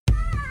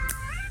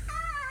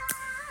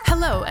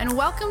Hello, and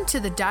welcome to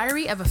the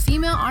Diary of a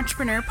Female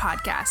Entrepreneur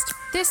podcast.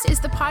 This is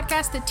the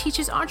podcast that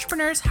teaches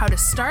entrepreneurs how to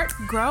start,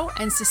 grow,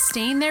 and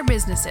sustain their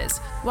businesses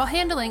while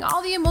handling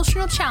all the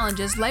emotional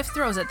challenges life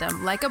throws at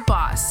them like a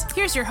boss.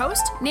 Here's your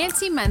host,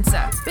 Nancy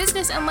Mensah,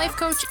 business and life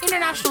coach,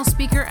 international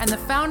speaker, and the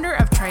founder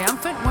of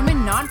Triumphant Women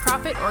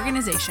Nonprofit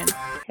Organization.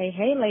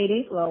 Hey,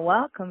 ladies. Well,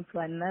 welcome to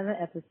another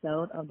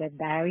episode of the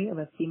Diary of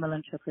a Female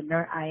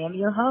Entrepreneur. I am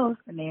your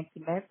host, Nancy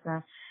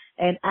Mensah.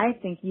 And I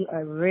think you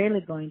are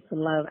really going to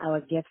love our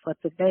guest for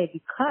today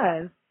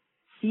because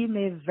she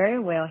may very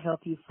well help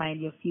you find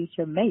your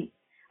future mate.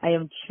 I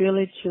am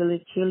truly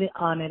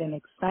honored and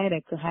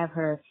excited to have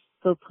her.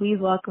 So please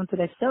welcome to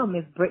the show,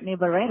 Miss Brittany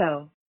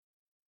Barreto.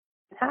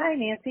 Hi,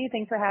 Nancy.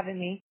 Thanks for having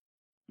me.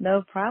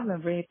 No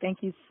problem, Brittany. Thank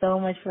you so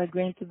much for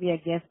agreeing to be a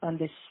guest on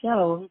the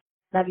show.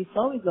 Now,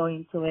 before we go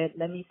into it,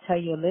 let me tell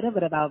you a little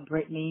bit about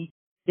Brittany.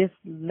 This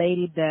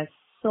lady does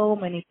so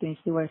many things.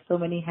 She wears so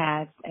many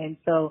hats, and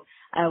so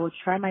I will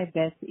try my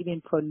best to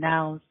even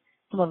pronounce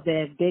some of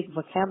the big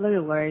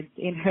vocabulary words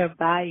in her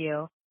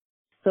bio.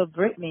 So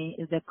Brittany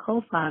is the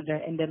co-founder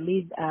and the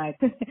lead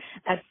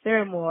at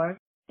Pheromore,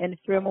 and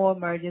Pheromore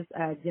merges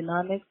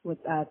genomics with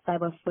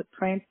cyber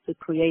footprints to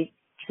create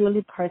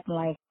truly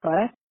personalized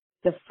products,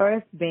 the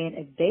first being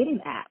a dating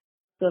app.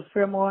 So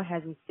Pheromore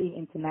has received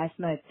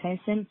international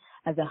attention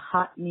as a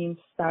hot new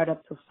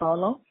startup to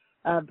follow.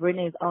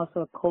 Brittany is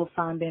also a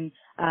co-founding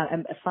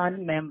a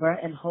founding member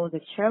and holds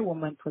a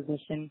chairwoman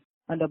position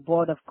on the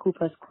board of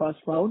Cooper's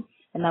Crossroad.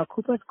 And now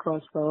Cooper's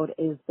Crossroad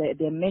is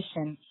their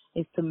mission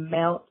is to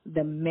melt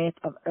the myth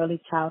of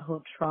early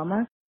childhood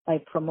trauma by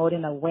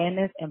promoting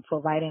awareness and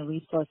providing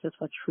resources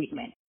for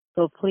treatment.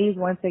 So please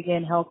once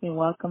again help me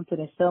welcome to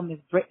the show, Ms.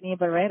 Brittany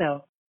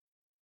Barreto.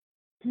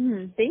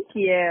 Thank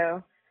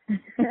you.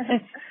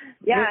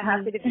 Yeah,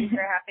 happy to be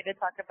here. Happy to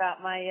talk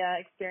about my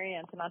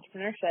experience in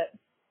entrepreneurship.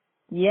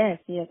 Yes,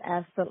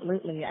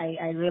 absolutely.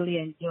 I really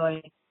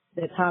enjoy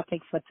the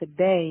topic for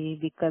today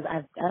because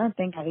I don't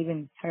think I've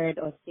even heard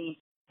or seen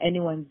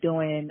anyone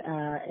doing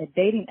a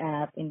dating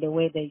app in the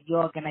way that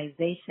your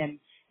organization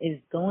is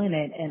doing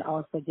it, and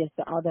also just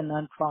the other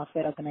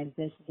nonprofit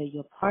organizations that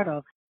you're part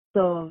of.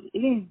 So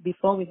even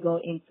before we go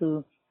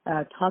into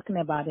talking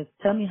about this,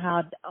 tell me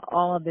how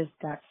all of this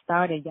got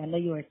started. I know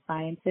you were a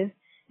scientist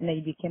and then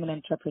you became an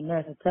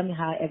entrepreneur. So tell me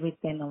how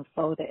everything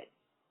unfolded.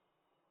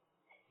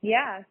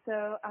 Yeah,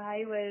 so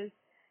I was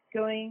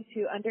going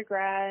to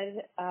undergrad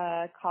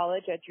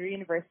college at Drew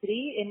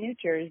University in New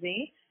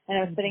Jersey, and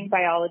I was studying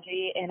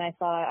biology, and I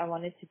thought I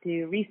wanted to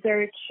do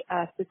research,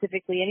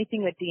 specifically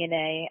anything with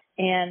DNA.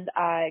 And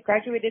I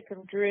graduated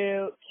from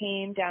Drew,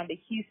 came down to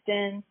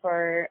Houston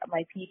for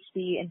my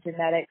PhD in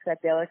genetics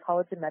at Baylor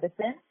College of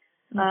Medicine.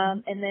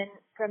 And then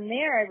from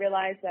there, I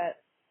realized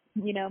that,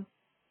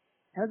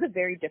 I was a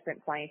very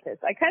different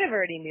scientist. I kind of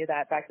already knew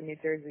that back in New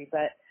Jersey,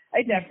 but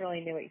I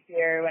definitely knew it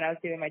here when I was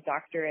doing my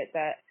doctorate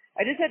that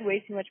I just had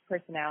way too much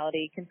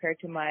personality compared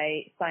to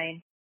my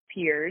science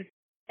peers.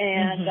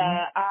 And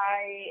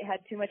I had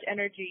too much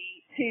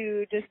energy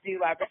to just do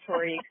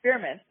laboratory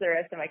experiments the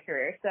rest of my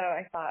career. So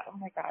I thought, oh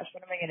my gosh,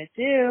 what am I going to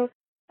do?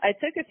 I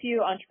took a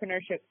few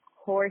entrepreneurship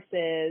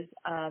courses,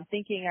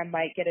 thinking I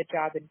might get a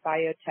job in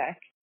biotech.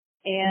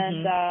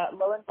 And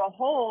lo and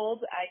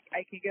behold,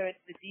 I could go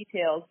into the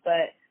details,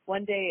 but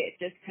one day it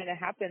just kind of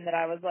happened that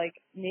I was like,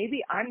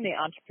 maybe I'm the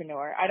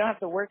entrepreneur. I don't have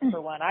to work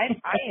for one. I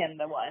am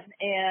the one.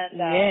 And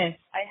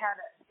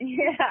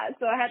yes.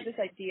 So I had this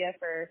idea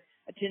for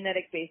a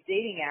genetic-based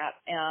dating app.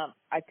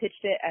 I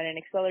pitched it at an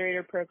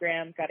accelerator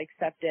program, got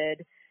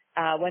accepted,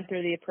 went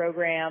through the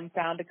program,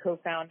 found a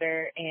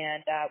co-founder,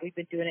 and we've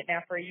been doing it now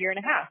for a year and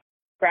a half.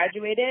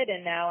 Graduated,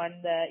 and now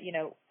I'm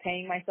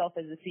paying myself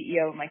as the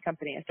CEO of my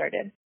company I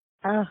started.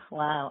 Oh,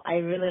 wow. I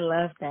really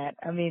love that.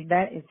 I mean,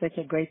 that is such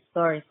a great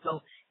story. So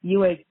you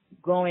were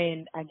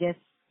going, I guess,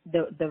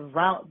 the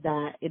route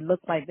that it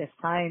looked like the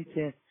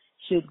scientist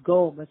should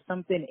go, but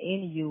something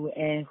in you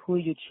and who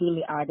you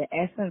truly are, the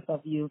essence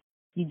of you,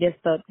 you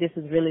just thought this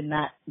is really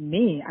not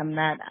me.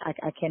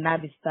 I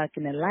cannot be stuck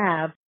in a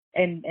lab.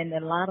 And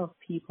a lot of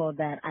people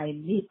that I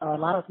meet or a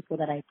lot of people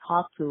that I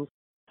talk to,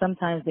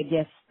 sometimes they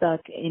get stuck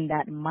in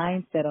that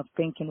mindset of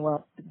thinking,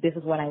 well, this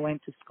is what I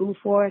went to school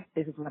for.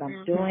 This is what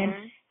I'm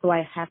doing. So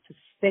I have to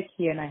stick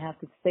here and I have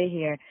to stay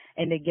here.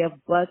 And they get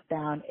bogged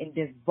down in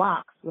this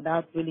box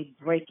without really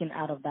breaking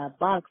out of that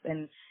box.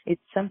 And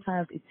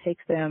sometimes it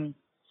takes them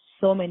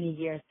so many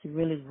years to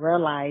really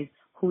realize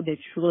who they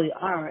truly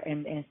are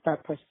and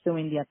start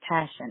pursuing their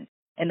passion.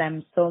 And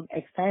I'm so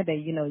excited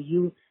that,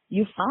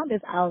 you found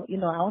this out, I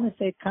want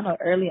to say kind of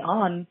early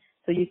on,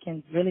 so you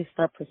can really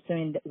start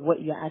pursuing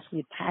what you're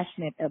actually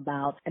passionate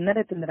about.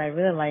 Another thing that I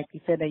really like, you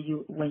said that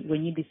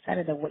when you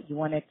decided that what you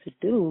wanted to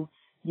do,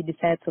 you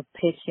decided to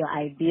pitch your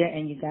idea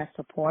and you got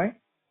support?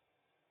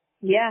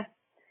 Yeah.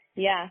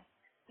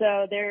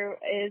 So there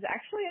is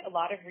actually a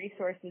lot of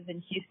resources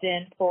in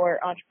Houston for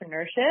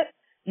entrepreneurship,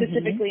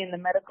 specifically in the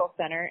medical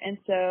center. And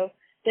so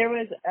there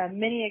was a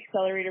mini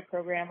accelerator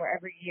program where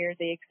every year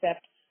they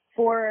accept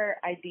 4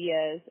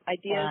 ideas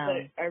wow.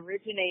 that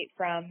originate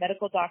from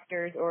medical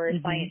doctors or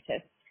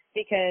scientists.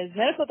 because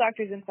medical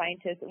doctors and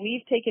scientists,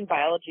 we've taken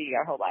biology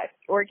our whole life,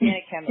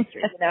 organic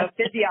chemistry,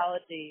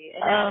 physiology,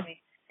 anatomy.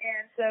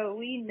 And so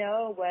we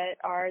know what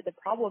are the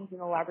problems in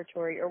the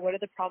laboratory or what are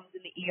the problems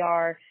in the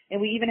ER,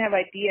 and we even have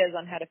ideas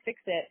on how to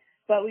fix it,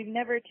 but we've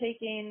never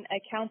taken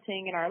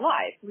accounting in our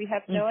life. We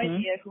have no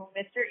idea who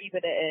Mr.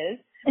 EBITDA is.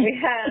 We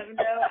have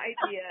no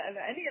idea of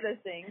any of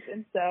those things.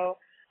 And so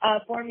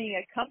forming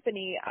a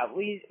company,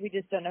 we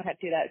just don't know how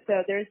to do that.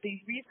 So there's these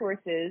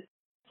resources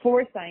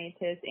for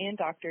scientists and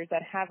doctors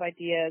that have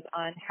ideas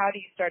on how do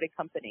you start a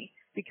company,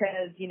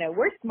 because,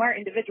 we're smart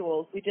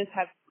individuals. We just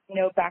have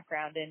no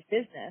background in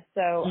business.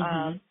 So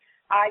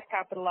I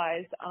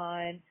capitalized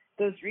on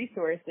those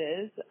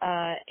resources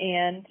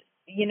and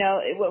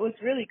what was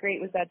really great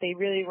was that they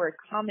really were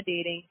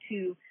accommodating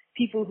to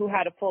people who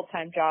had a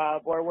full-time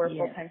job or were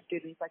full-time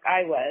students like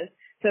I was.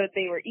 So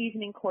they were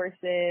evening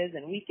courses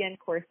and weekend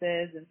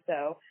courses. And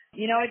so,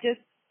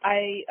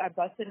 I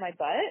busted my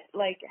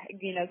butt,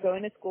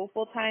 going to school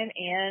full-time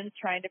and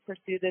trying to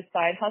pursue this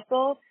side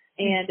hustle,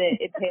 and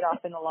it paid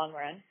off in the long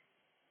run.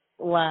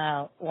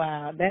 Wow.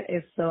 That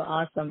is so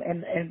awesome.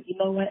 And you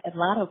know what? A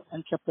lot of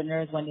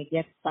entrepreneurs, when they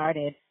get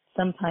started,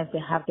 sometimes they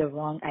have the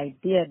wrong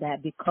idea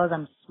that because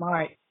I'm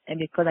smart and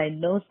because I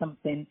know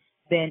something,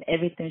 then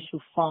everything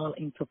should fall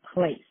into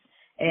place.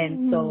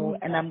 And so,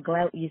 and I'm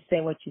glad you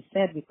said what you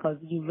said, because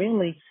you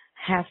really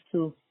have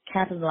to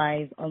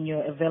capitalize on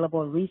your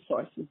available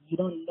resources. You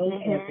don't know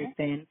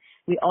everything.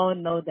 We all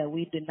know that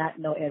we do not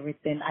know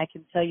everything. I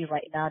can tell you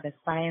right now that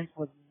science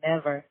was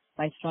never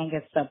my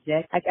strongest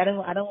subject. I don't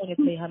want to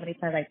tell you how many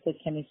times I took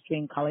chemistry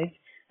in college.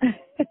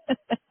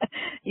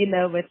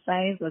 But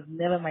science was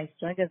never my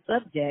strongest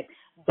subject.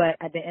 But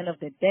at the end of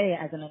the day,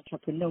 as an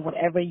entrepreneur,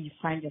 whatever you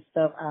find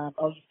yourself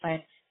or you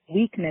find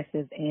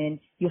weaknesses in,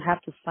 you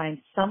have to find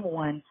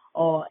someone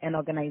or an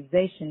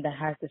organization that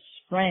has the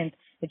strength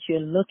that you're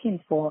looking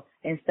for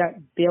and start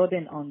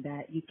building on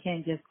that. You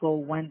can't just go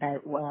one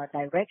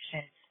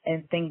direction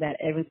and think that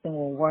everything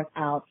will work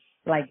out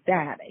like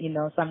that,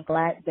 So I'm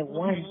glad that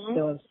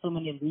there were so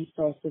many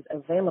resources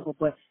available,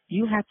 but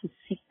you had to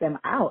seek them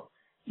out.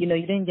 You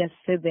didn't just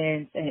sit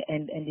there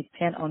and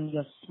depend on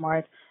your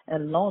smart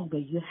alone,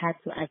 but you had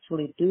to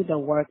actually do the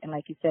work and,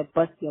 like you said,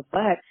 bust your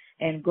butt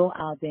and go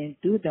out there and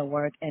do the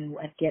work and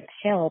get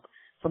help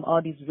from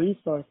all these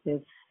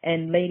resources.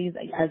 And ladies,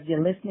 as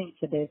you're listening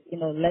to this,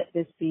 let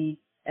this be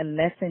a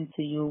lesson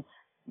to you.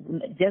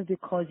 Just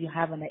because you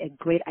have a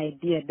great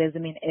idea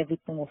doesn't mean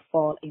everything will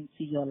fall into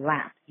your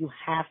lap. You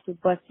have to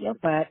bust your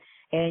butt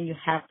and you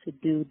have to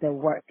do the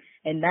work.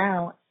 And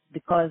now,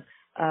 because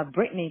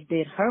Brittany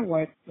did her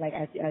work, like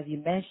as you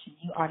mentioned,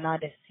 you are now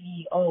the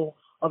CEO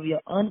of your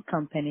own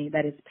company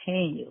that is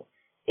paying you.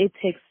 It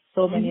takes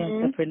so many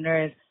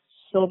entrepreneurs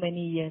so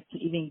many years to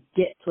even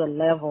get to a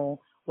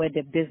level where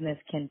the business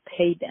can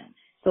pay them.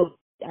 So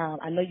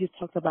I know you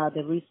talked about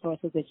the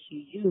resources that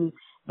you use,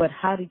 but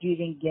how did you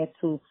even get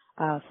to,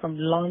 from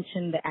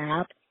launching the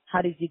app,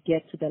 how did you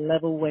get to the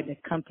level where the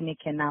company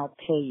can now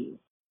pay you?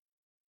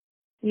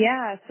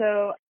 Yeah,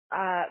 so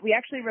we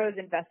actually rose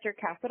investor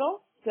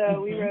capital.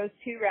 So we rose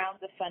 2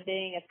 rounds of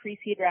funding, a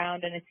pre-seed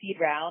round and a seed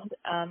round.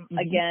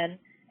 Again,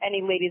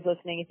 any ladies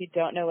listening, if you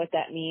don't know what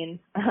that means,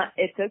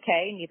 it's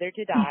okay. Neither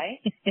did I.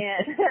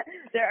 And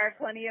there are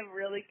plenty of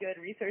really good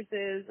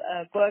resources,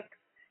 books,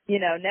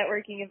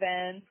 networking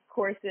events,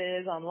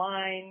 courses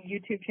online,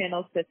 YouTube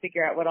channels to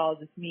figure out what all of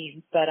this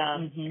means. But I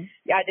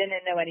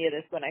didn't know any of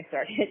this when I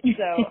started.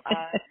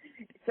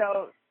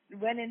 So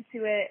went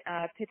into it,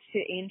 pitched to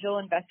angel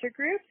investor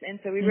groups, and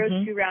so we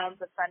rose 2 rounds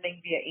of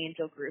funding via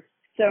angel groups.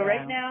 So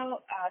right now,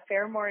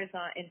 Fairmore is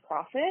not in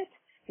profit.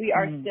 We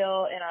are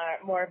still in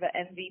a more of an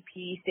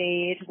MVP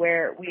stage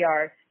where we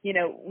are,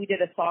 we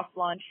did a soft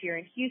launch here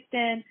in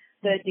Houston.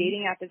 The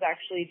dating app is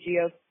actually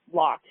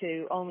geo-locked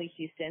to only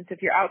Houston. So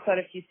if you're outside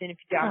of Houston, if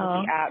you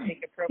download the app,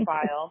 make a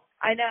profile.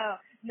 I know.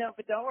 No,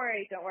 but don't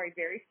worry.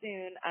 Very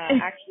soon,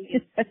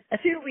 actually in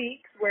 2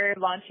 weeks, we're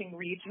launching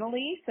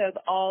regionally. So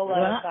all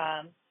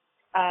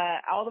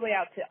the way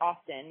out to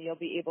Austin, you'll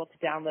be able to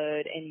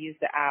download and use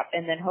the app.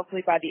 And then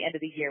hopefully by the end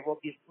of the year, we'll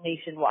be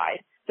nationwide.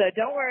 So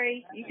don't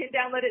worry, you can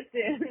download it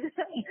soon.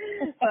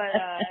 But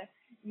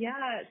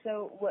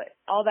so what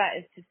all that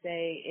is to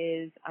say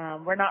is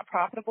we're not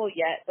profitable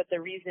yet, but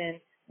the reason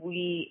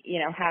we,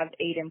 have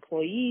 8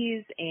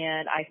 employees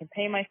and I can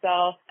pay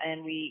myself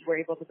and we were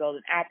able to build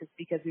an app is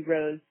because we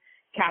rose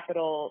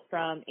capital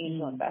from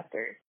angel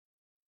investors.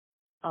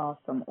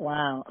 Awesome.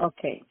 Wow.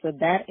 Okay. So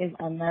that is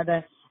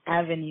another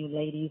avenue,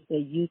 ladies,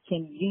 that you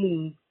can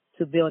use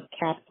to build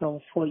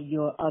capital for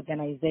your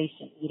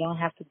organization. You don't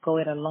have to go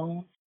it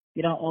alone.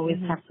 You don't always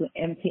have to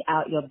empty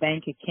out your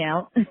bank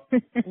account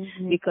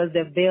because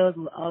the bills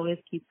will always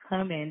keep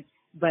coming.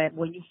 But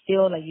when you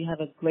feel like you have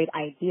a great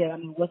idea,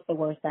 what's the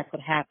worst that could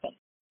happen?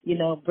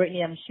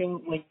 Brittany, I'm sure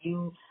when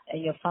you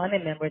and your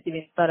founding members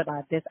even thought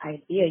about this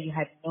idea, you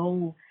had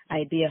no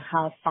idea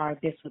how far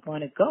this was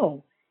going to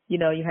go. You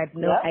had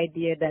no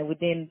idea that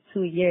within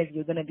 2 years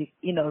you're going to be,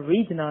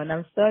 regional. And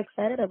I'm so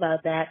excited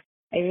about that.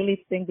 I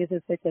really think this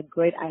is such a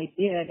great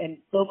idea, and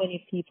so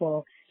many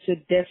people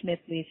should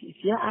definitely, if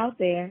you're out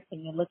there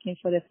and you're looking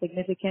for the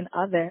significant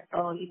other,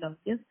 or,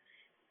 just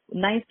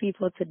nice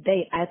people to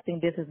date, I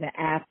think this is the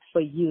app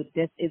for you.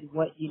 This is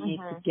what you need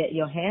to get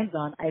your hands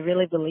on. I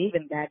really believe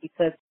in that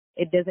because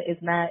it's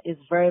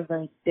very,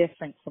 very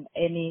different from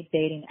any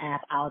dating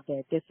app out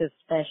there. This is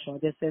special.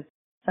 This is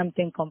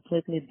something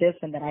completely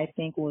different that I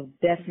think will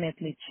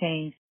definitely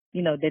change,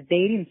 the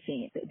dating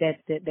scene, that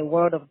the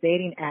world of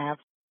dating apps.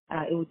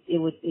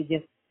 It's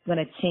just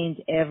gonna change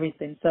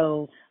everything.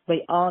 So, but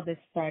all this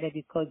started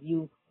because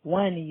you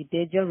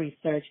did your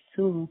research.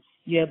 Two,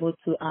 you're able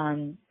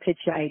to pitch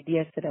your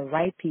ideas to the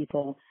right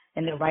people,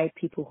 and the right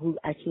people who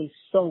actually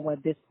saw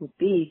what this would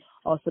be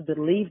also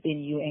believed in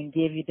you and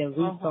gave you the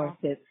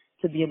resources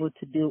to be able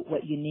to do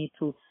what you need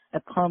to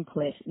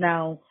accomplish.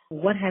 Now,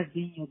 what has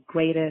been your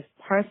greatest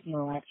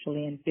personal,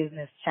 actually, and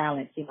business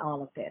challenge in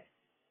all of this?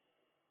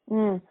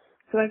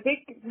 So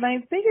my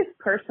biggest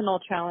personal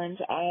challenge,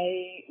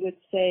 I would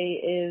say,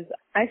 is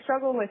I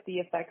struggle with the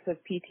effects of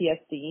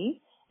PTSD.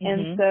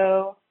 And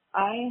so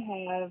I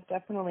have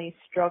definitely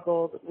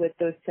struggled with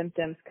those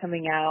symptoms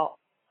coming out,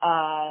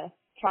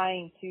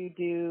 trying to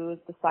do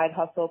the side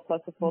hustle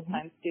plus a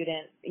full-time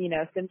student,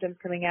 symptoms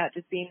coming out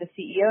just being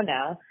the CEO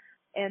now.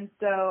 And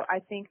so I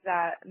think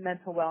that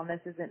mental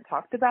wellness isn't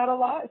talked about a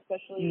lot,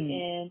 especially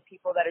in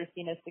people that are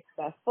seen as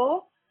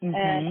successful.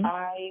 And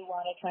I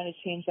want to try to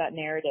change that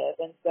narrative.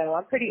 And so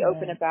I'm pretty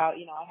open about,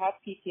 I have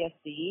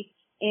PTSD,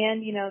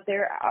 and,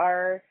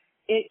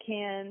 it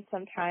can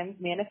sometimes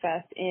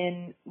manifest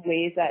in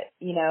ways that,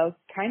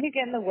 kind of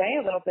get in the way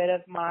a little bit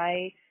of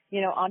my,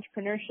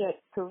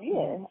 entrepreneurship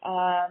career.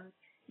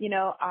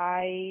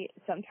 I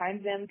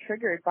sometimes am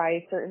triggered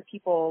by certain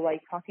people,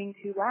 like talking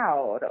too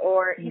loud,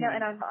 or,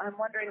 and I'm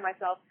wondering to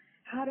myself,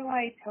 how do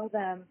I tell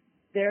them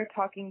they're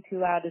talking too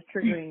loud is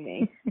triggering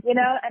me,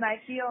 and I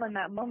feel in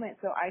that moment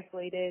so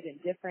isolated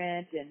and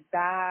different and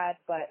bad,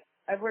 but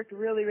I've worked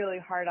really, really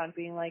hard on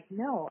being like,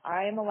 no,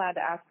 I am allowed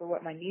to ask for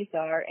what my needs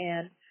are.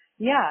 And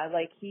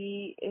like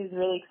he is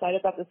really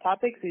excited about this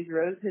topic, so he's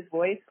raised his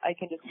voice. I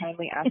can just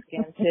kindly ask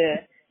him to,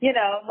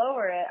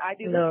 lower it. I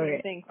do the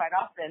same thing quite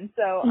often.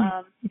 So,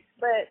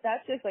 but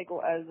that's just like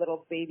a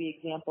little baby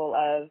example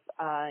of,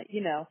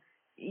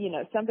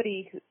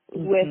 somebody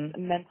with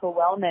mental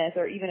wellness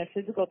or even a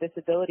physical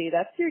disability,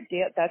 that's your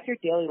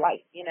daily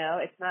life.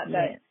 It's not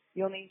that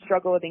you only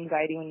struggle with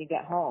anxiety when you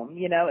get home.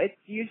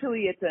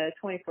 It's a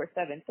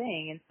 24/7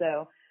 thing. And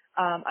so,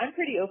 I'm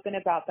pretty open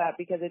about that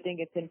because I think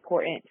it's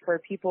important for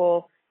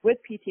people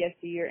with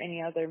PTSD or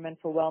any other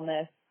mental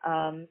wellness,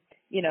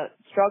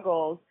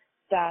 struggles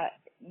that,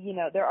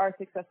 there are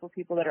successful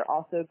people that are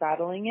also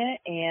battling it,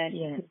 and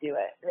you can do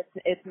it.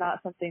 It's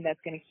not something that's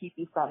going to keep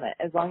you from it.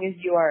 As long as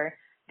you are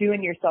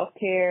doing your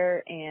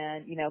self-care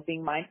and,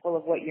 being mindful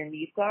of what your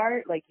needs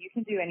are, like you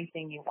can do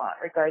anything you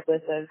want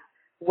regardless of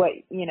what,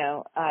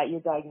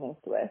 you're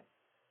diagnosed with.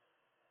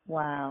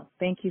 Wow.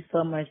 Thank you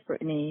so much,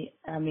 Brittany.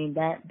 I mean,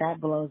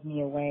 that blows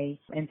me away.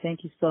 And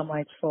thank you so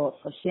much for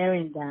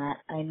sharing that.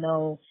 I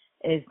know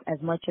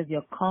as much as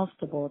you're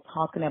comfortable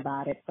talking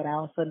about it, but I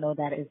also know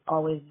that it's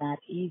always not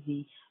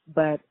easy.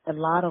 But a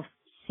lot of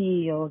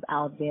CEOs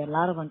out there, a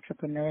lot of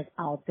entrepreneurs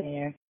out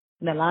there,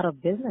 and a lot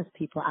of business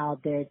people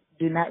out there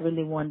do not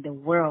really want the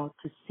world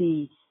to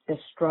see the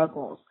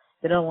struggles.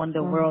 They don't want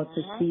the world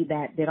to see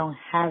that they don't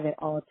have it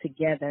all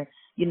together.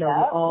 We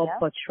all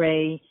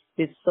portray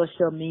this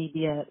social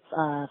media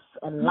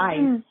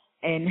life,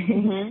 and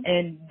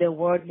and the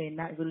world may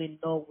not really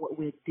know what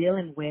we're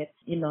dealing with,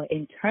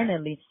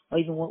 internally, or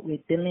even what we're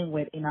dealing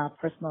with in our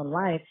personal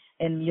life.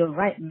 And you're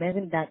right,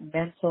 having that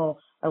mental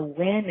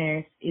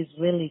awareness is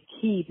really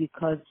key,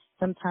 because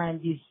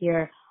sometimes you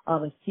hear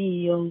of a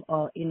CEO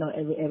or,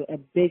 a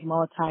big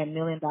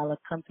multi-million-dollar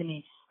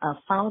company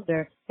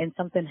founder, and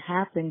something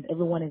happens,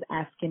 everyone is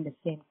asking the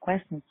same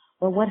question.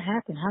 Well, what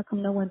happened? How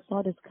come no one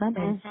saw this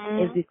coming?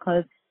 It's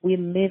because we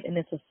live in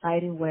a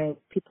society where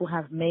people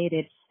have made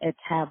it a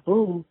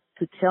taboo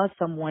to tell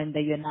someone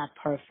that you're not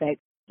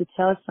perfect, to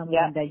tell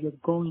someone that you're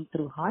going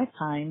through hard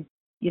times,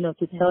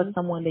 to tell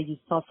someone that you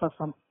suffer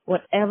from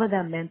whatever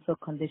that mental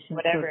condition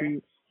could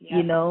be.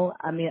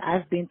 I mean,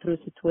 I've been through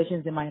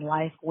situations in my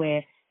life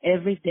where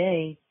every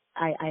day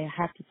I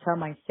have to tell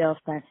myself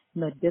that,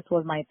 this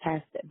was my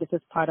past, this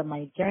is part of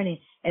my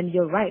journey. And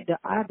you're right, there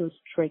are those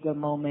trigger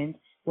moments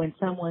when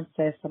someone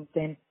says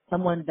something,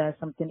 someone does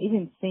something,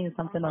 even seeing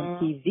something on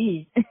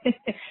TV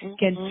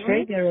can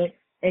trigger it,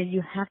 and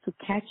you have to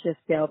catch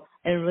yourself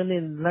and really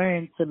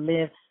learn to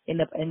live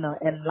in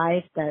a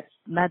life that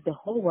not the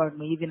whole world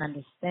may even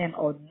understand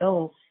or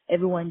know.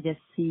 Everyone just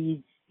sees,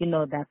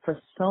 that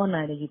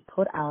persona that you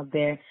put out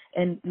there.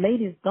 And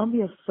ladies, don't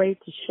be afraid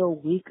to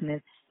show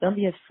weakness. Don't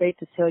be afraid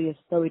to tell your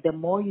story. The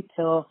more you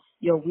tell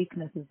your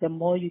weaknesses, the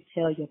more you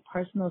tell your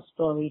personal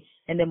story,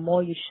 and the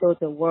more you show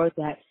the world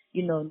that,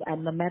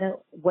 and no matter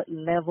what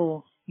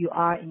level you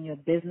are in your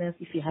business,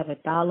 if you have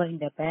 $1 in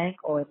the bank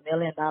or $1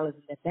 million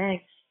in the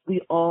bank, we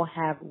all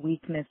have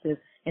weaknesses,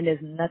 and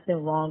there's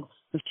nothing wrong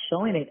with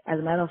showing it. As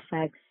a matter of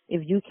fact,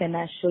 if you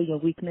cannot show your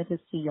weaknesses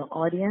to your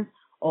audience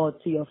or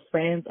to your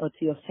friends or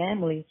to your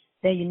family,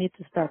 then you need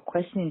to start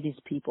questioning these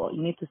people.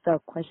 You need to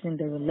start questioning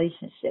the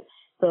relationship.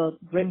 So,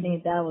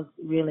 Brittany, that was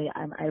really,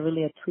 I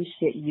really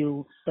appreciate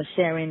you for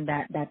sharing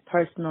that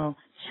personal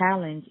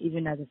challenge,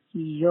 even as a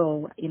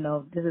CEO. You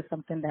know, this is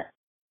something that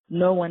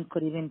no one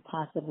could even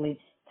possibly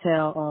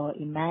tell or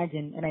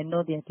imagine. And I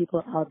know there are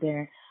people out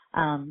there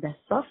that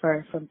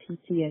suffer from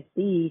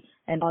PTSD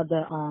and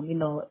other,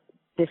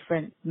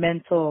 different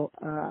mental,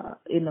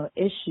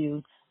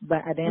 issues.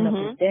 But at the end of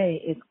the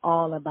day, it's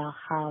all about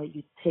how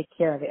you take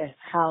care of it, and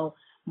how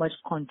much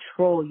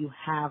control you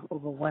have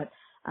over what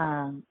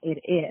it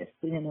is,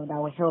 that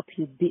will help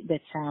you beat the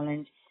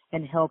challenge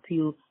and help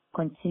you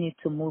continue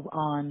to move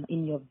on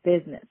in your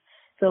business.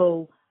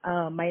 So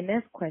my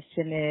next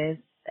question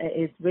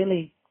is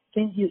really,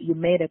 since you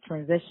made a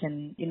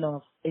transition,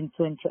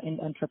 into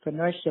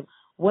entrepreneurship,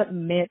 what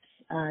myths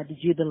did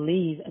you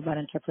believe about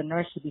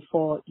entrepreneurship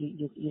before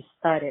you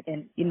started,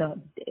 and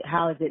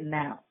how is it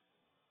now?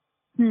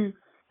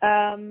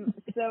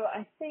 So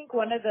I think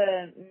one of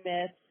the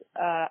myths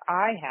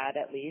I had,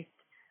 at least,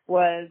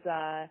 was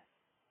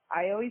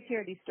I always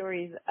hear these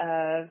stories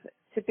of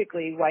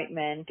typically white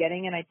men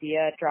getting an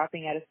idea,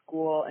 dropping out of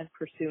school and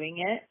pursuing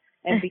it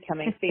and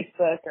becoming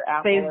Facebook or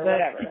Apple or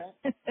whatever.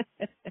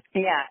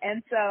 Yeah.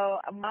 And so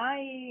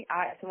my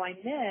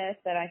myth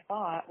that I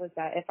thought was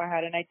that if I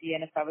had an idea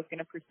and if I was going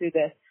to pursue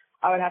this,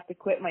 I would have to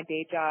quit my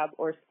day job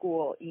or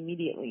school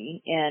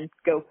immediately and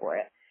go for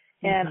it.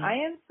 And I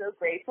am so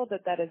grateful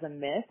that that is a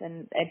myth,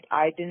 and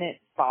I didn't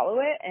follow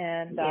it.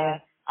 And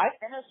I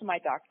finished my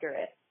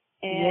doctorate.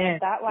 And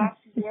that last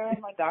year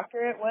in my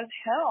doctorate was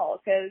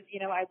hell because,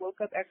 I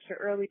woke up extra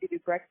early to do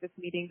breakfast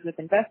meetings with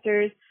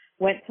investors,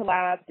 went to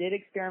lab, did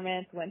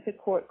experiments, went to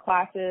court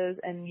classes,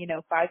 and,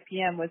 5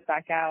 p.m. was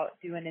back out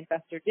doing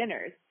investor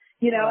dinners,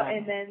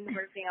 and then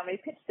working on my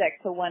pitch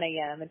deck till 1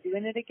 a.m. and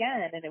doing it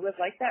again. And it was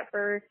like that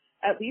for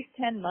at least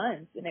 10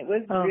 months, and it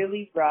was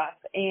really rough.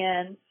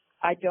 And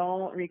I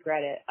don't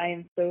regret it. I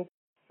am so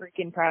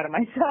freaking proud of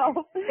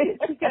myself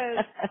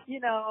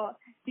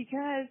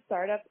because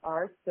startups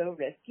are so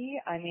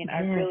risky. I mean, I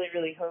really,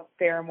 really hope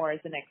Fairmore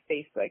is the next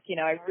Facebook.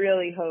 I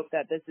really hope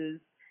that this is,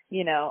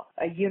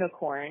 a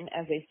unicorn,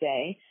 as they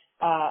say.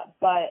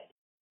 But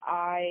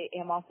I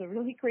am also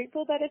really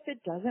grateful that if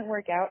it doesn't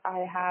work out,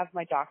 I have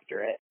my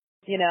doctorate,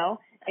 and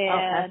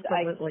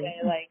I can say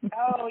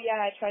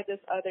I tried this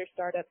other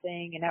startup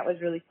thing and that was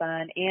really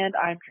fun. And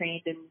I'm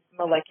trained in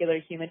molecular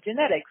human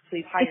genetics.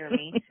 Please hire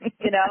me.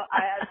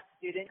 I have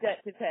student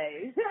debt to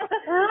pay.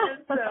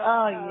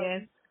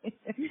 And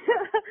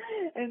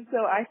and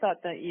so I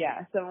thought that,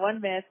 so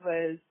one myth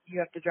was you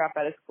have to drop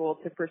out of school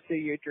to pursue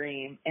your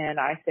dream. And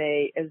I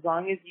say, as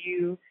long as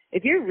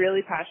if you're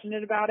really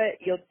passionate about it,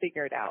 you'll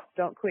figure it out.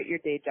 Don't quit your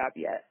day job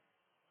yet.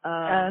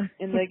 And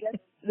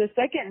the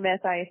second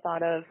myth I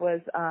thought of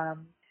was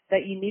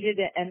that you needed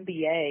an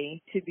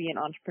MBA to be an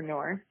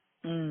entrepreneur.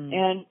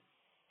 And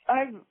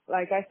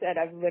like I said,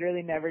 I've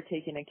literally never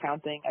taken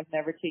accounting. I've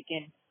never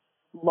taken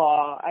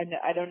law.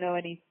 I don't know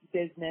any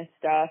business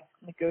stuff,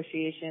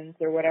 negotiations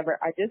or whatever.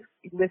 I just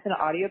listen to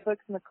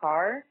audiobooks in the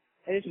car.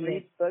 I just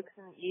read books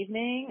in the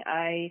evening.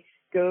 I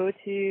go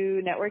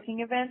to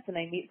networking events and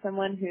I meet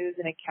someone who's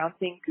an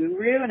accounting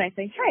guru and I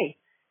think, hey,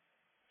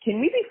 can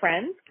we be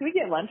friends? Can we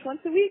get lunch once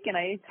a week? And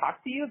I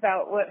talk to you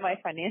about what my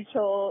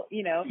financial,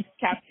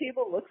 cap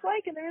table looks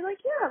like. And they're like,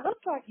 yeah, I love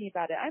talking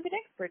about it. I'm an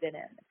expert in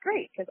it. It's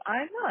great because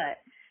I'm not,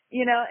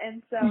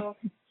 and so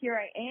here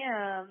I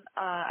am.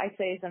 I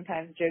say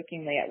sometimes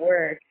jokingly at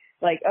work,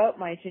 like, oh,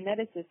 my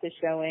geneticist is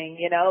showing,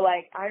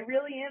 I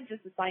really am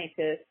just a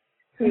scientist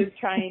who's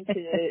trying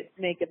to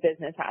make a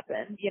business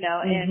happen,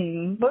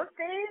 and most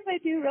days I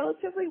do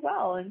relatively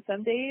well. And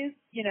some days,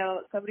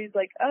 somebody's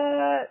like,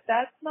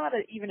 that's not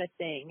even a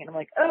thing. And I'm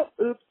like, oh,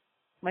 oops,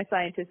 my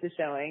scientist is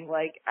showing.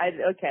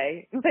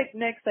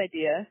 Next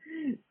idea.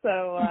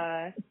 So,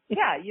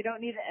 you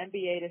don't need an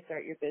MBA to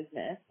start your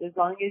business. As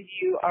long as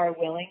you are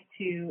willing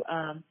to,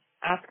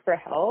 ask for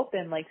help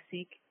and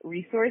seek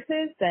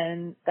resources,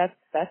 then that's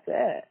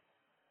it.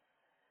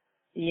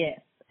 Yes.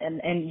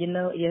 And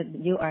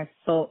you are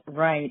so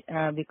right,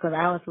 because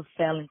I also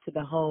fell into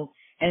the whole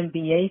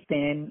MBA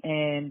thing.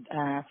 And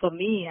for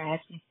me, I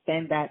actually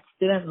spent that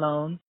student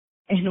loan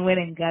and went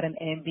and got an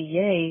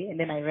MBA. And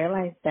then I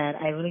realized that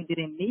I really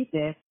didn't need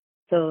this.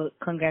 So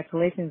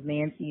congratulations,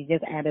 Nancy. You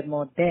just added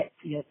more debt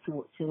to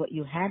what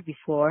you had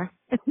before,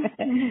 but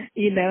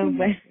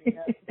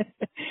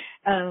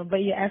but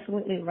you're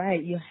absolutely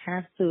right. You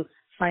have to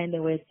find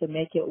a way to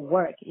make it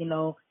work.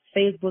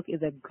 Facebook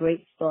is a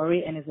great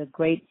story and is a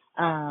great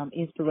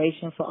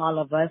inspiration for all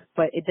of us,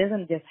 but it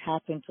doesn't just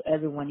happen to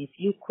everyone. If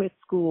you quit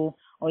school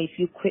or if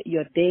you quit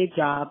your day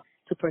job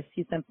to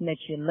pursue something that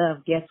you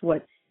love, guess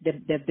what?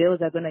 The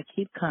bills are going to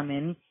keep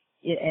coming,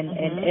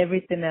 and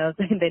everything else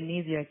that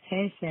needs your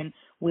attention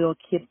will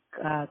keep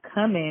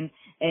coming,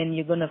 and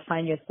you're going to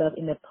find yourself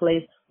in a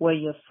place where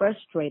you're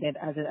frustrated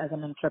as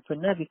an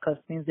entrepreneur because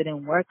things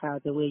didn't work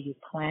out the way you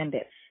planned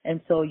it.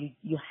 And so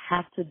you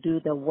have to do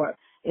the work.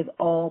 is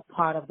all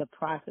part of the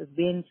process.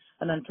 Being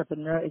an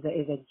entrepreneur is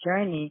a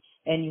journey,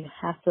 and you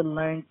have to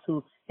learn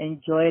to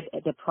enjoy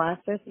the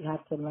process. You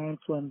have to learn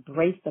to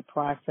embrace the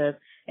process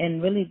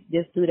and really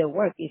just do the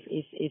work.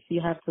 If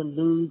you have to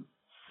lose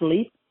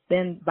sleep,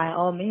 then by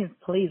all means,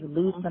 please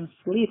lose some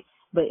sleep,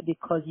 but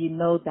because you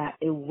know that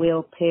it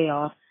will pay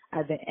off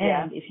at the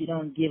end. If you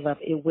don't give up,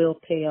 it will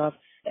pay off.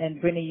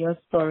 And Brittany, your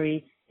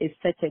story is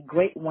such a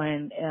great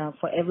one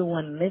for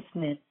everyone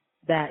listening,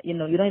 that, you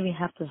know, you don't even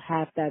have to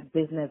have that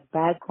business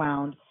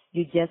background.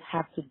 You just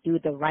have to do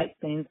the right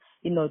things,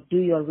 you know, do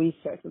your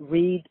research,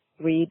 read.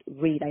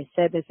 I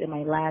said this in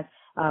my last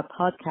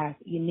podcast.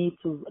 You need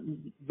to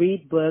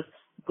read books,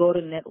 go to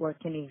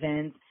networking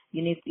events.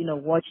 You need to, you know,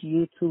 watch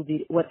YouTube,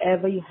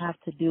 whatever you have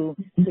to do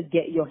to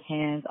get your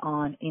hands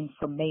on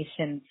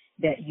information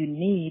that you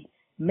need.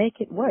 Make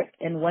it work.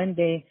 And one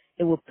day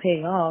it will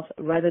pay off,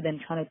 rather than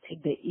trying to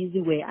take the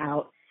easy way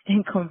out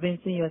and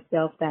convincing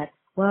yourself that,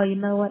 well, you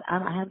know what,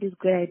 I have this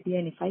great idea,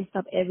 and if I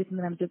stop everything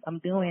that I'm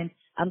doing,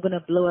 I'm going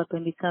to blow up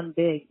and become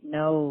big.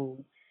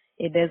 No,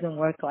 it doesn't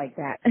work like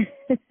that.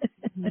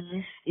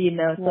 You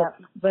know, so,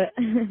 but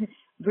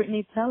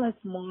Brittany, tell us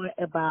more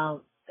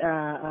about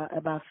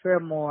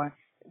Fairmore.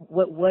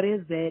 What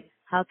is it?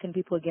 How can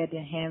people get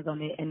their hands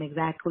on it? And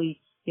exactly,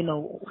 you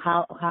know,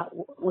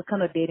 what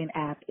kind of dating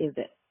app is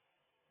it?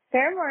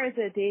 Fairmore is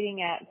a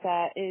dating app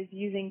that is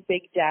using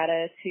big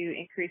data to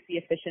increase the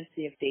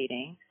efficiency of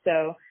dating.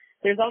 So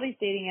there's all these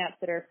dating apps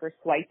that are for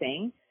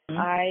swiping.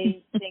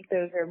 I think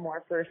those are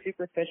more for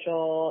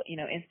superficial, you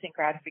know, instant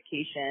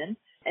gratification.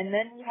 And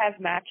then you have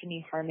Match and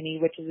eHarmony,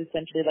 which is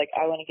essentially like,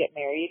 I want to get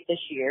married this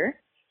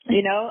year,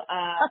 you know,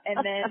 and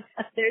then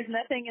there's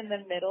nothing in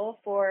the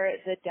middle for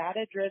the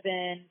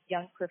data-driven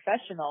young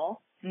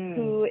professional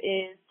who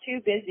is too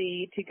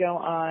busy to go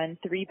on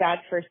 3 bad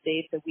first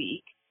dates a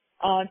week.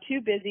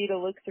 Too busy to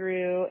look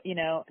through, you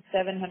know,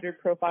 700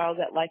 profiles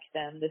that like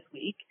them this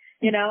week,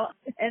 you know.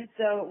 And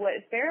so what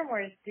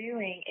Fairmore is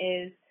doing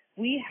is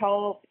we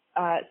help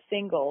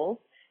singles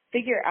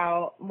figure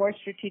out more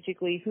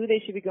strategically who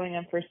they should be going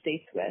on first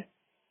dates with.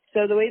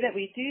 So the way that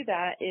we do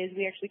that is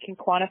we actually can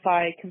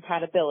quantify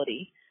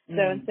compatibility.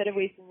 So instead of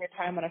wasting your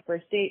time on a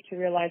first date to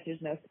realize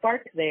there's no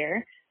spark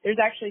there, there's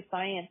actually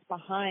science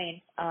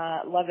behind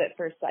love at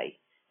first sight.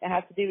 It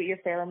has to do with your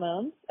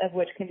pheromones, of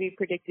which can be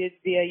predicted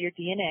via your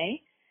DNA.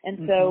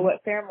 And so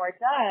what Fairmore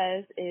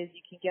does is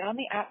you can get on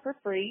the app for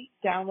free,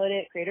 download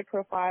it, create a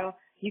profile.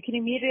 You can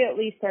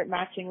immediately start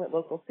matching with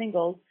local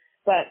singles,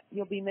 but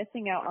you'll be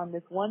missing out on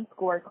this one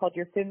score called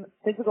your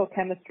physical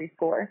chemistry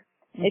score.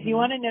 If you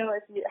want to know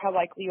how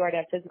likely you are to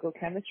have physical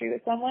chemistry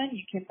with someone,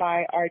 you can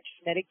buy our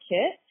genetic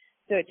kit.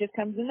 So it just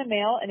comes in the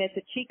mail, and it's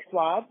a cheek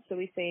swab. So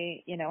we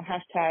say, you know,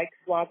 hashtag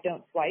swab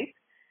don't swipe.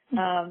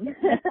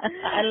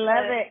 I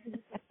love it.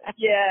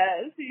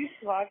 Yeah, so you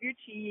swab your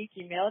cheek,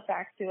 you mail it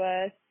back to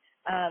us.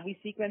 We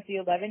sequence the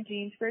 11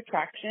 genes for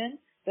attraction.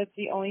 That's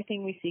the only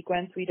thing we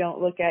sequence. We don't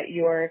look at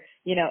your,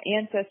 you know,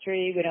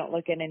 ancestry. We don't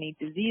look at any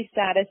disease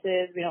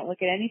statuses. We don't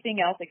look at anything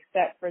else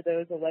except for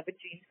those 11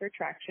 genes for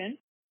attraction.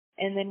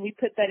 And then we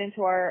put that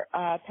into our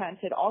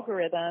patented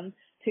algorithm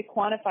to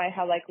quantify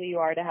how likely you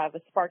are to have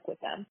a spark with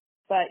them.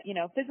 But, you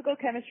know, physical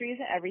chemistry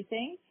isn't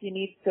everything. You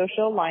need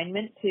social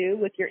alignment, too,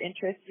 with your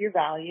interests, your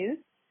values.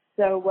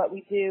 So what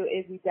we do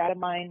is we data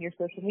mine your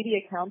social media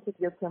accounts with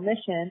your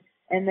permission,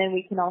 and then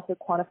we can also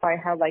quantify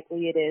how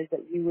likely it is that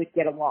you would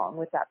get along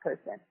with that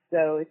person.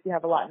 So if you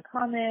have a lot in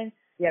common,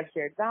 you have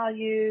shared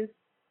values.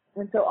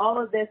 And so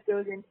all of this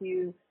goes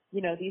into,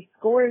 you know, these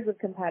scores of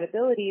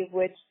compatibility, of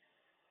which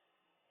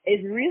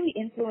is really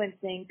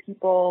influencing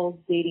people's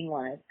dating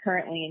lives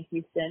currently in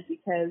Houston,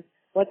 because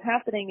what's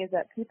happening is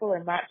that people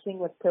are matching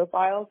with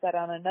profiles that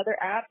on another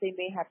app they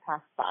may have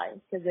passed by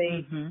because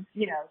they,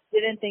 you know,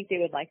 didn't think they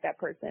would like that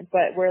person.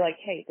 But we're like,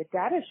 hey, the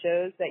data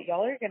shows that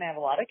y'all are going to have a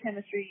lot of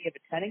chemistry. You have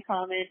a ton in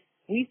common.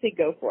 We say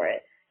go for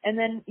it. And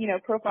then, you know,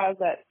 profiles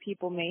that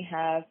people may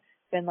have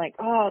been like,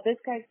 oh, this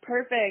guy's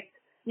perfect.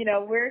 You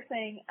know, we're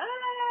saying,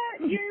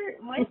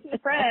 you're my two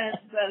friends,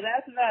 so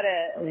that's about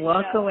it.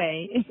 Walk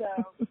away.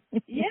 So,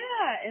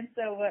 yeah, and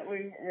so what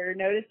we're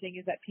noticing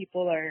is that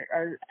people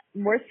are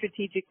more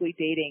strategically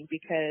dating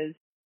because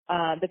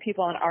the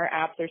people on our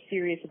apps are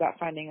serious about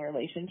finding a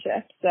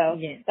relationship. So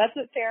that's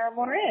what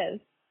Fairmore is.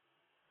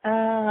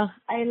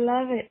 I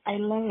love it.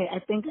 I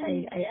think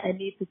I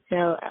need to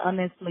tell,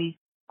 honestly,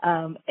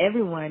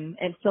 everyone.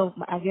 And so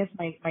I guess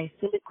my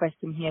silly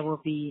question here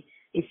will be,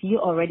 if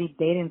you're already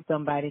dating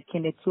somebody,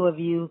 can the two of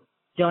you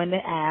join the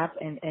app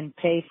and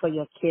pay for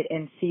your kit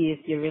and see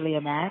if you're really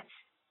a match?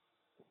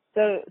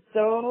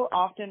 So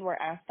often we're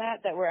asked that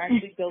we're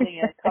actually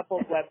building a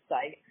couples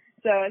website.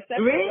 So a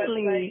separate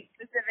website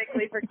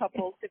specifically for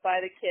couples to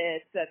buy the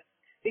kits.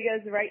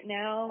 Because right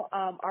now,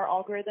 our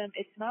algorithm,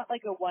 it's not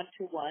like a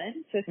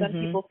one-to-one. So some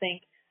people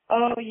think,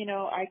 oh, you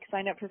know, I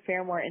signed up for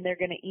Fairmore and they're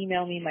going to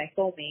email me my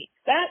soulmate.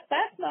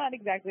 That's not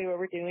exactly what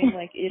we're doing.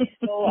 Like, it's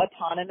still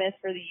autonomous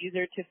for the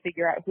user to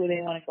figure out who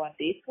they want to go on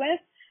dates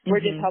with. We're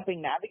just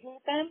helping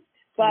navigate them.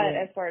 But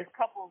as far as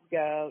couples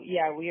go,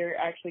 yeah, we are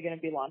actually going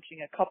to be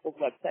launching a couples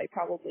website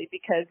probably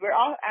because we're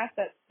all asked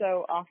that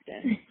so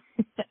often.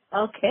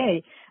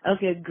 Okay,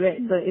 great.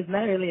 So it's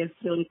not really a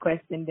silly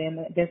question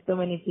then. There's so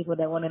many people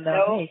that want to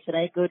know, hey, should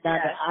I go down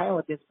the aisle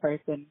with this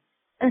person?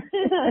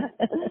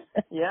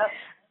 Yep.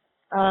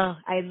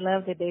 I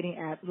love the dating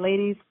app.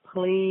 Ladies,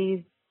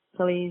 please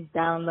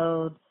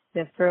download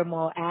the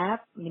Pheromone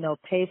app. You know,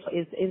 pay for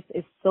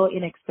it's so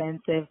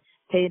inexpensive.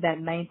 Pay that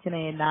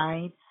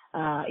 $19.99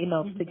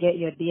 to get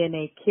your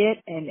DNA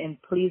kit and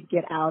please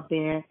get out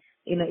there.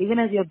 You know, even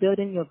as you're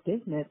building your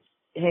business,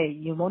 hey,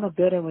 you want to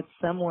build it with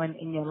someone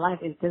in your life.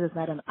 This is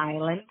not an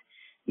island.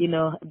 You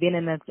know, being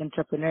an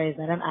entrepreneur is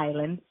not an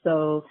island.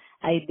 So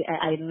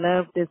I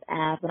love this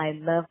app and I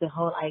love the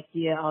whole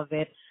idea of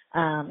it.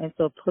 And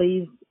so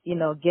please,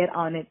 get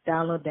on it,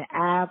 download the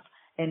app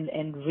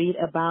and read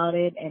about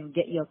it and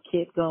get your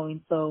kit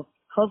going. So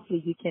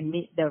hopefully you can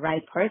meet the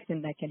right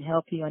person that can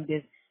help you on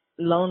this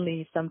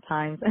lonely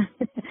sometimes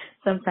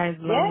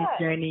lonely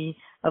journey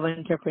of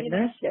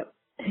entrepreneurship.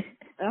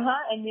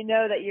 And you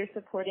know that you're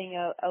supporting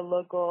a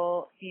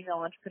local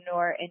female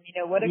entrepreneur, and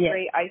what a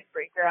great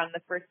icebreaker on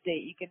the first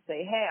date. You can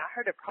say, hey, I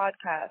heard a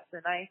podcast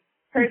and I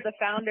heard the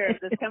founder of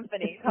this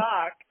company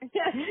talk.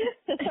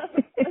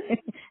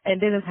 And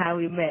this is how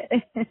we met.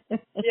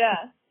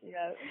 Yeah.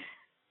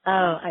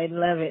 Oh, I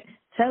love it.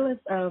 Tell us,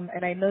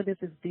 and I know this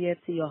is dear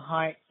to your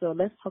heart, so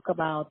let's talk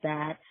about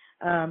that.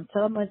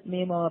 Tell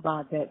me more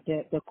about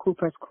the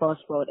Cooper's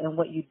Crossroad and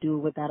what you do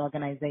with that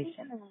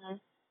organization. Mm-hmm.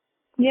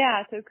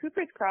 Yeah, so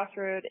Cooper's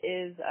Crossroad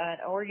is an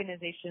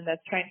organization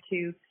that's trying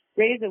to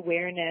raise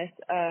awareness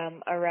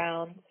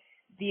around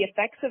the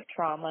effects of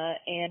trauma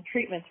and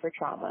treatments for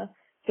trauma.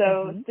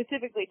 So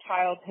specifically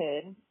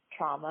childhood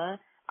trauma.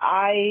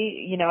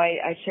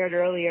 I shared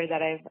earlier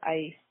that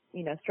I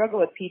struggle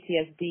with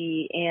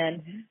PTSD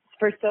and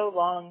for so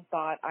long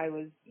thought I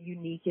was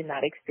unique in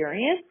that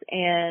experience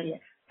and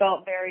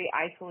felt very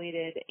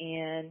isolated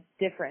and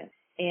different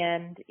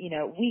and,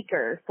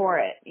 weaker for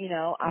it.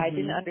 I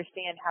didn't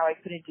understand how I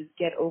couldn't just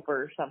get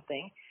over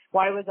something.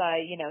 Why was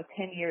I,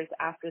 10 years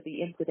after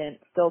the incident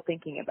still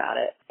thinking about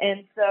it?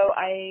 And so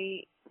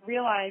I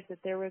realized that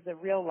there was a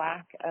real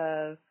lack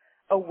of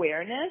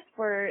awareness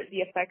for the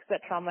effects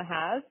that trauma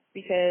has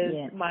because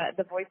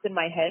the voice in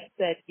my head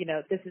said,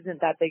 this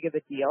isn't that big of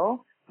a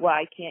deal.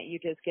 Why can't you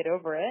just get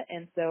over it?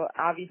 And so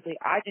obviously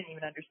I didn't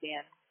even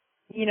understand,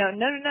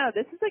 no,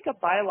 this is like a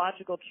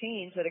biological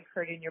change that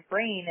occurred in your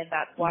brain and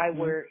that's why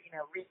we're,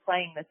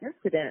 replaying this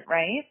incident,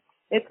 right?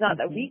 It's not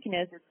a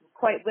weakness, it's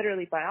quite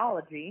literally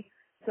biology.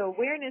 So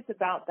awareness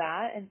about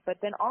that but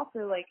then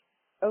also like,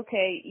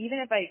 okay, even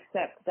if I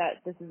accept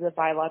that this is a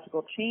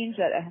biological change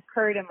that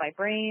occurred in my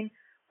brain,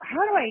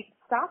 how do I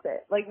stop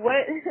it? Like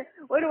what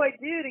do I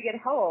do to get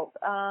help?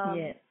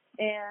 And,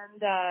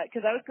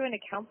 cause I was going to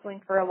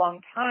counseling for a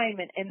long time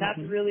and that's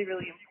really,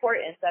 really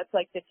important. That's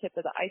like the tip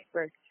of the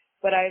iceberg.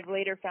 But I've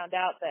later found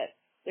out that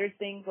there's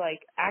things like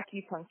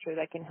acupuncture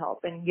that can help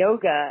and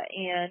yoga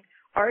and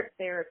art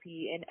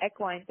therapy and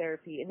equine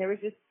therapy. And there was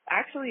just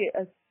actually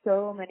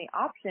so many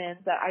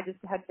options that I just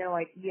had no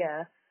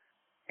idea.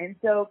 And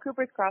so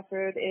Cooper's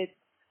Crossroad is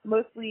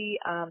mostly,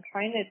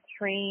 trying to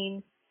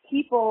train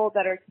people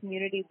that are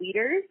community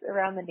leaders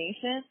around the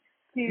nation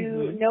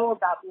to know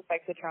about the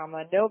effects of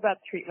trauma, know about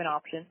the treatment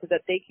options so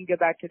that they can go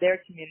back to their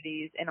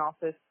communities and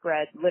also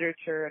spread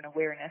literature and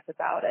awareness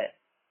about it.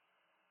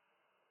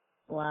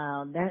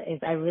 Wow,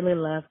 I really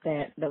love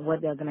that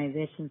what the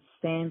organization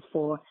stands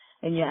for.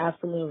 And you're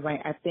absolutely right.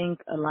 I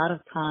think a lot of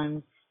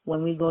times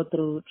when we go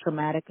through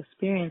traumatic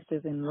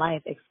experiences in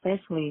life,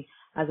 especially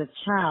as a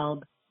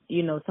child,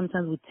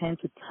 sometimes we tend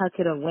to tuck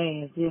it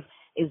away as if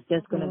it's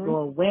just going to go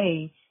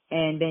away.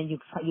 And then you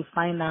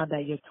find out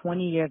that you're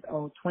 20 years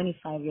old,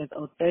 25 years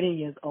old, 30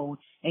 years old,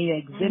 and you're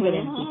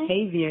exhibiting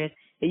behaviors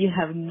that you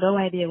have no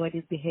idea where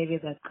these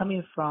behaviors are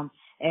coming from.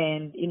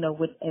 And,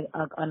 with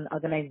an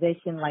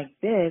organization like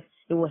this,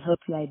 it will help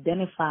you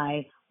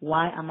identify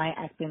why am I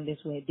acting this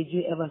way? Did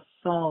you ever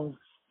solve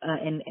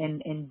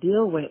and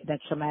deal with that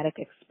traumatic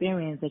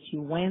experience that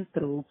you went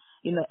through?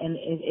 And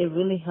it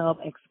really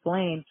helped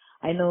explain.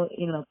 I know,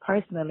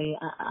 personally,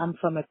 I'm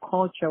from a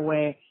culture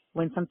where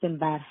when something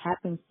bad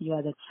happens to you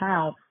as a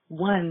child,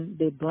 one,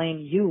 they blame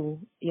you,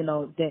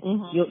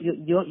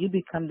 you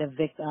become the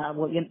victim.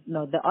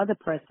 The other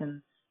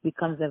person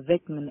becomes a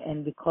victim,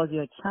 and because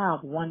you're a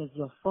child, one, is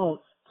your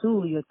fault.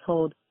 Two, you're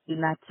told do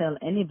not tell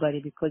anybody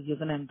because you're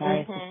going to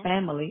embarrass the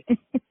family.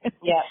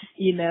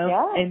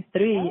 And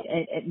three,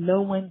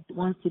 no one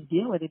wants to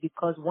deal with it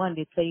because one,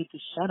 they tell you to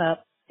shut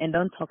up and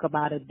don't talk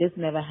about it. This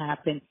never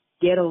happened.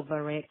 Get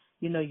over it.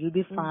 You'll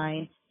be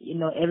fine.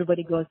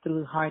 Everybody goes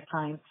through hard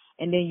times.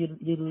 And then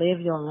you live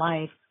your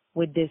life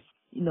with this,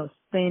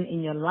 thing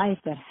in your life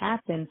that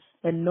happened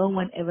that no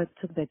one ever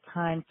took the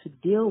time to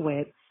deal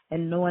with,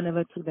 and no one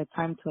ever took the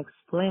time to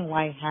explain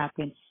why it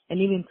happened,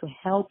 and even to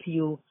help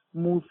you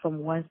move from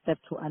one step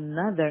to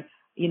another,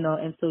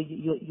 and so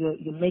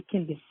you're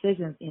making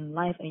decisions in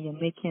life, and you're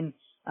making,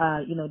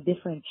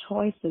 different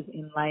choices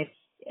in life,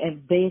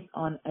 and based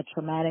on a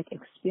traumatic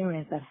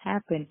experience that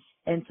happened.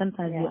 And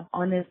sometimes you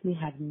honestly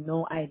have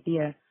no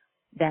idea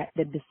that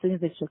the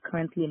decisions that you're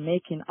currently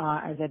making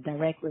are as a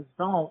direct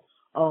result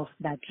of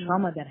that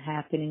trauma that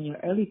happened in your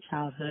early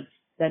childhood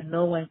that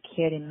no one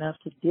cared enough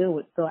to deal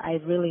with. So I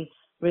really,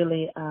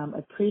 really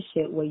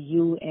appreciate what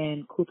you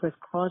and Cooper's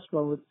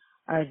Crossroads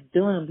are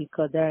doing,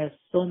 because there are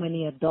so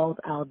many adults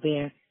out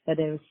there that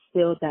there is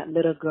still that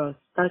little girl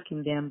stuck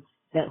in them,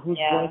 that whose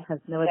voice has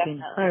never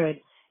been heard,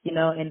 you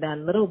know, and that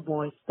little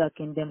boy stuck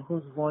in them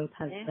whose voice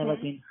has never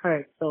been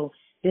heard. So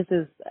this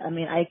is, I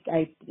mean,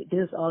 this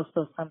is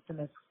also something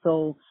that's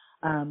so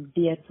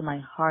dear to my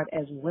heart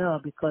as well,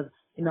 because,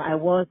 you know, I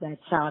was that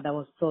child that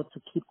was told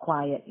to keep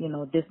quiet, you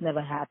know, this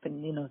never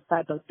happened, you know,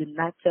 do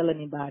not tell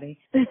anybody,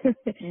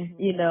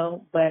 you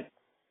know, but.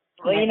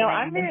 Well, you know,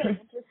 I'm really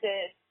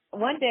interested.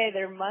 One day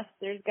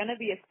there's going to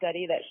be a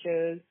study that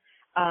shows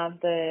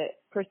the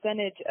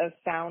percentage of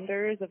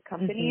founders of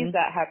companies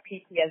that have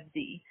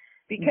PTSD,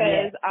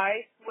 because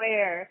I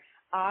swear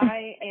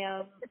I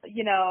am,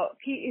 you know,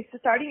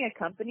 starting a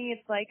company,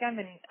 it's like I'm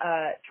in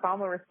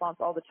trauma response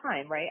all the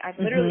time, right? I'm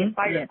literally a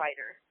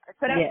firefighter. I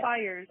put out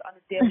fires on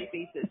a daily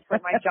basis for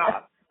my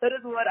job. That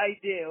is what I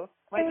do.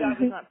 My job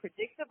is not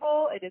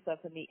predictable. It is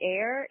up in the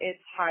air. It's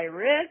high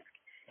risk.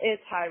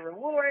 It's high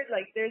reward.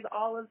 Like, there's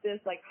all of this,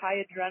 like,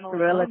 high adrenaline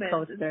moments.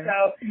 And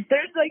so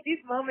there's, like,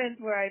 these moments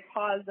where I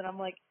pause and I'm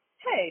like,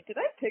 hey, did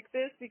I pick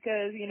this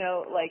because, you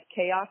know, like,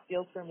 chaos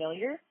feels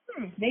familiar?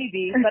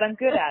 Maybe, but I'm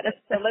good at it.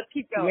 So let's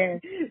keep going.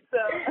 So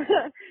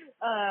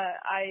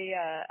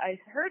I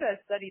heard a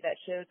study that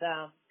showed,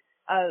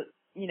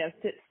 you know,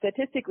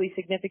 statistically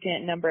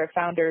significant number of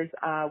founders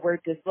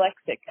were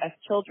dyslexic as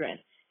children.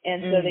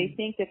 And so they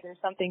think that there's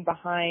something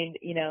behind,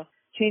 you know,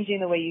 changing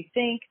the way you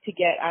think to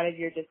get out of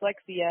your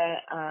dyslexia,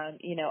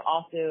 you know,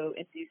 also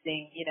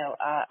inducing, you know,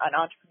 an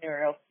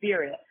entrepreneurial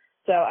spirit.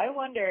 So I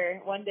wonder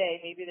one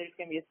day maybe there's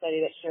going to be a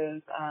study that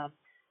shows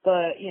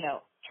the, you know,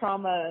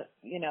 trauma,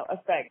 you know,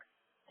 effects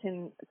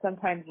can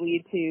sometimes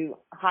lead to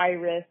high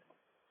risk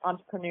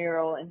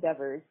entrepreneurial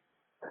endeavors.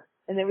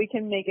 And then we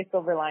can make a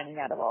silver lining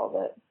out of all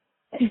of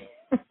it.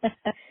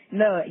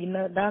 No, you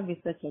know, that would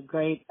be such a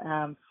great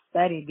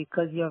study,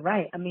 because you're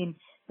right. I mean,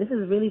 this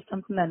is really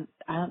something that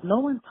no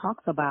one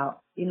talks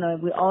about. You know,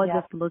 we all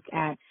just look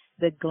at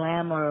the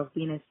glamour of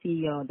being a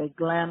CEO, the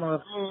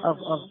glamour of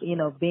you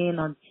know, being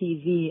on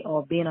TV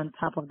or being on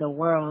top of the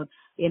world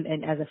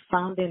and as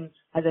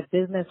a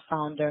business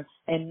founder,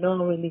 and no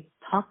one really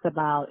talks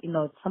about, you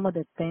know, some of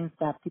the things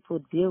that people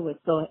deal with.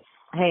 So,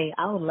 hey,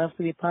 I would love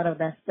to be part of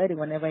that study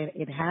whenever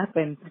it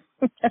happens.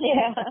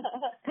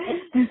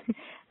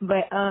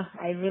 But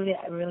I really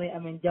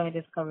am enjoying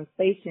this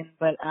conversation.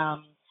 But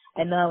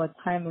I know our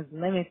time is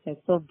limited.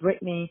 So,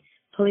 Brittany,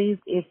 please,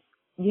 if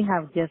you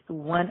have just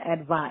one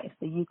advice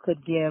that you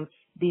could give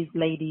these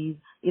ladies,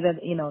 either,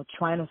 you know,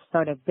 trying to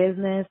start a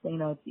business, you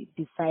know,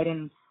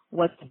 deciding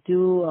what to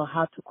do or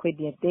how to quit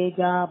their day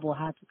job or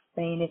how to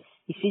stay in it.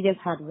 If you just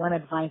had one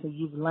advice that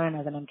you've learned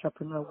as an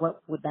entrepreneur,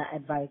 what would that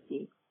advice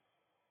be?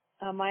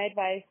 My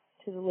advice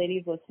to the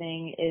ladies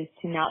listening is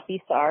to not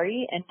be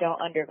sorry and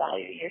don't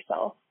undervalue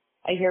yourself.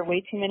 I hear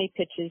way too many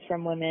pitches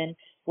from women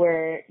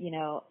where, you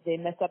know, they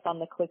mess up on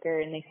the clicker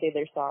and they say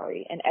they're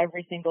sorry. And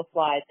every single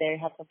slide, they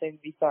have something to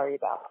be sorry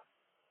about.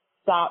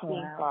 Stop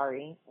being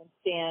sorry and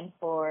stand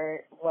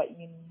for what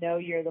you know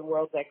you're the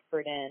world's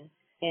expert in,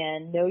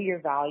 and know your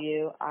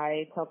value.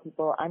 I tell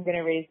people I'm going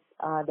to raise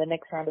the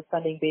next round of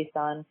funding based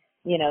on,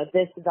 you know,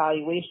 this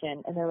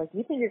valuation. And they're like,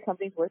 you think your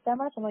company's worth that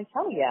much? I'm like,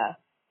 hell yeah.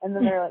 And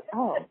then they're like,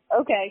 oh,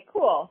 okay,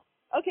 cool.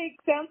 Okay,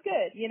 sounds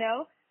good, you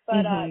know?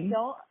 But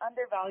don't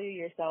undervalue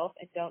yourself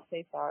and don't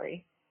say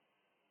sorry.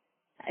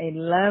 I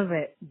love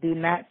it. Do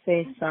not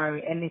say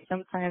sorry. And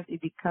sometimes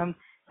it becomes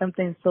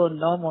something so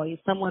normal. If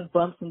someone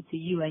bumps into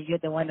you and you're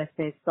the one that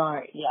says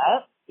sorry.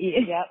 Yep.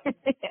 You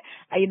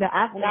know,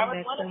 I've done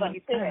that so many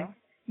times.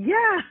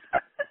 Yeah.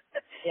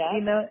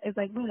 You know, it's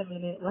like, wait a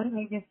minute, why did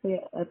I just say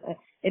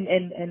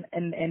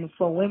and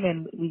for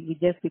women, we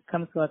just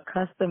become so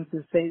accustomed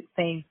to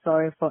saying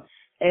sorry for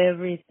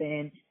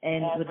everything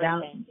and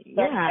without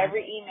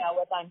every email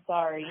with I'm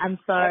sorry. I'm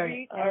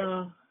sorry.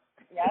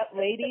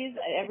 Ladies,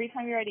 every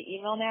time you write an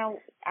email now,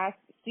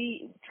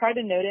 try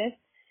to notice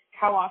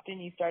how often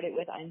you start it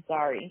with I'm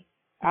sorry.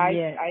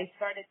 I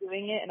started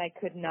doing it and I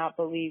could not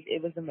believe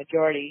it was the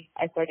majority.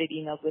 I started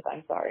emails with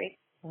I'm sorry.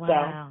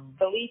 Wow.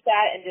 So delete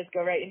that and just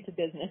go right into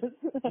business.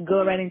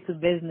 Go right into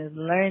business.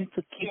 Learn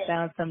to kick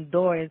down some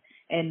doors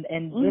and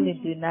really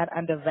do not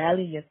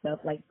undervalue yourself,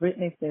 like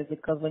Brittany says,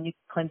 because when you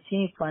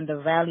continue to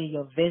undervalue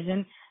your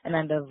vision and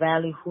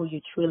undervalue who you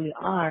truly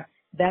are,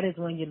 that is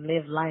when you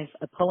live life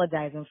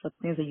apologizing for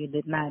things that you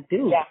did not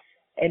do. Yeah.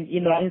 And, you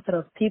know, instead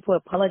of people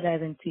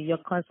apologizing to you, you're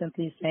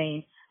constantly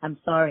saying, I'm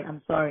sorry,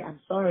 I'm sorry, I'm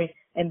sorry.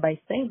 And by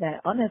saying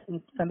that,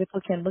 honestly, some people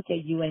can look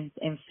at you and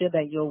feel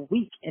that you're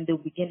weak, and they'll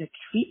begin to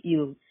treat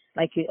you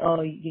like,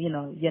 you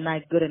know, you're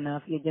not good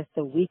enough. You're just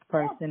a weak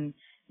person,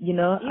 you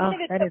know.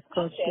 That is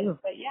so true.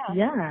 But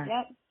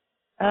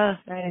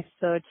that is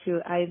so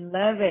true. I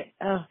love it.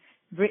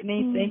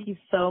 Brittany, thank you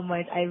so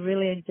much. I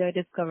really enjoyed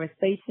this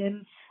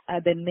conversation.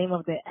 The name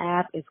of the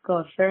app is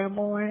called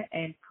Fairmore,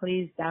 and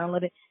please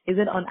download it. Is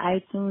it on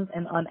iTunes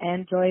and on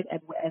Android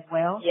as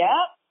well? Yep.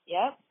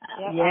 Yes.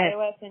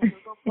 iOS and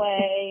Google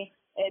Play.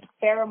 It's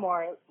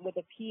Fairmore with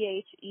a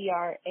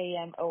Pheramor,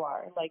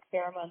 like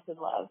pheromones of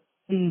love.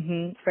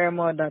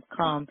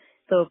 Fairmore.com.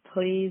 So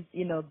please,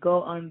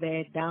 go on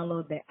there,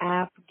 download the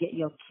app, get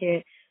your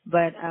kit.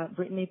 But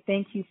Brittany,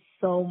 thank you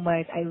so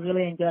much. I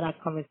really enjoyed our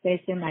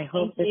conversation. I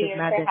hope this is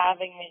not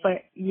having me.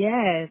 But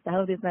yes, I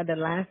hope this is not the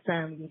last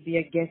time you'll be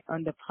a guest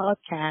on the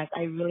podcast.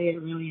 I really,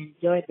 really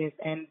enjoyed this,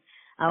 and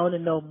I want to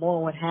know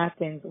more what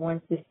happens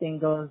once this thing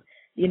goes,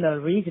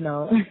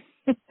 regional.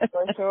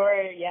 For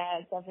sure,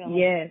 yeah, definitely.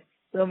 Yes,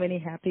 so many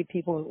happy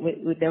people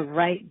with the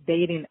right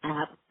dating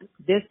app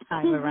this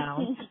time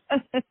around.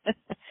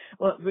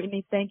 Well,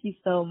 Brittany, thank you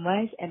so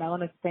much, and I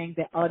want to thank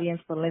the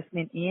audience for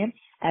listening in.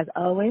 As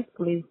always,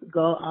 please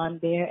go on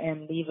there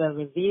and leave a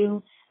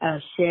review,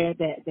 share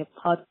the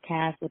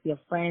podcast with your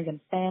friends and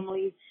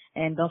families,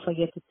 and don't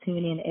forget to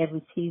tune in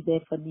every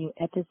Tuesday for new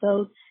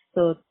episodes.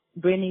 So,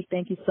 Brittany,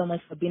 thank you so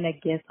much for being a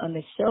guest on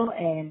the show,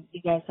 and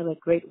you guys have a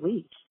great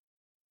week.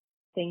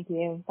 Thank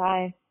you.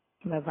 Bye.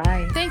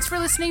 Bye-bye. Thanks for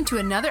listening to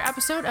another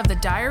episode of The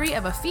Diary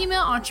of a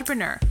Female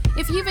Entrepreneur.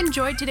 If you've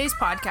enjoyed today's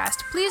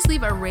podcast, please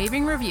leave a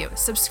raving review,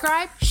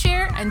 subscribe,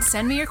 share, and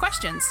send me your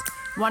questions.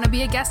 Want to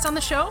be a guest on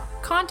the show?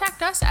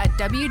 Contact us at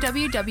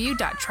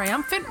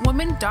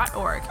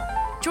www.triumphantwoman.org.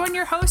 Join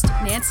your host,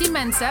 Nancy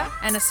Mensah,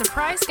 and a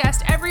surprise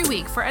guest every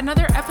week for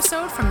another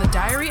episode from The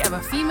Diary of a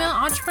Female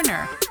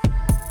Entrepreneur.